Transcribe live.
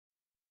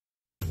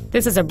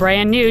This is a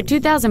brand new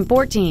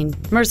 2014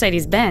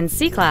 Mercedes-Benz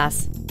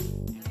C-Class.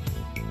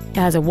 It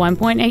has a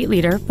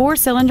 1.8-liter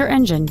four-cylinder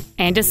engine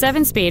and a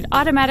 7-speed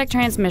automatic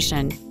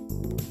transmission.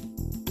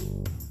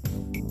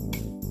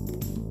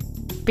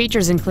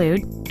 Features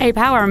include a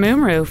power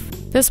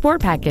moonroof, the Sport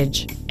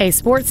Package, a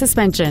sport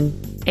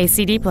suspension, a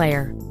CD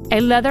player,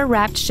 a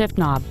leather-wrapped shift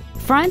knob,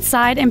 front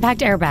side impact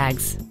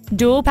airbags,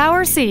 dual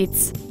power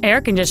seats,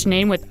 air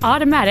conditioning with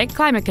automatic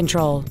climate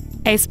control,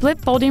 a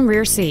split folding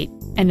rear seat,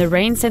 and the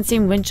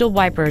rain-sensing windshield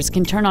wipers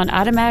can turn on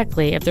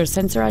automatically if their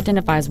sensor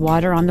identifies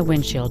water on the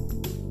windshield.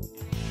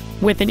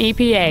 With an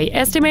EPA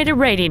estimated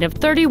rating of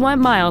 31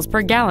 miles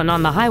per gallon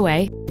on the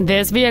highway,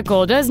 this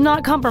vehicle does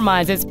not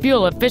compromise its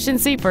fuel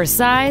efficiency for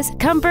size,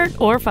 comfort,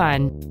 or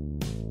fun.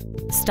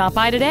 Stop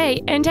by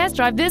today and test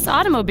drive this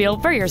automobile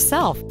for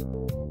yourself.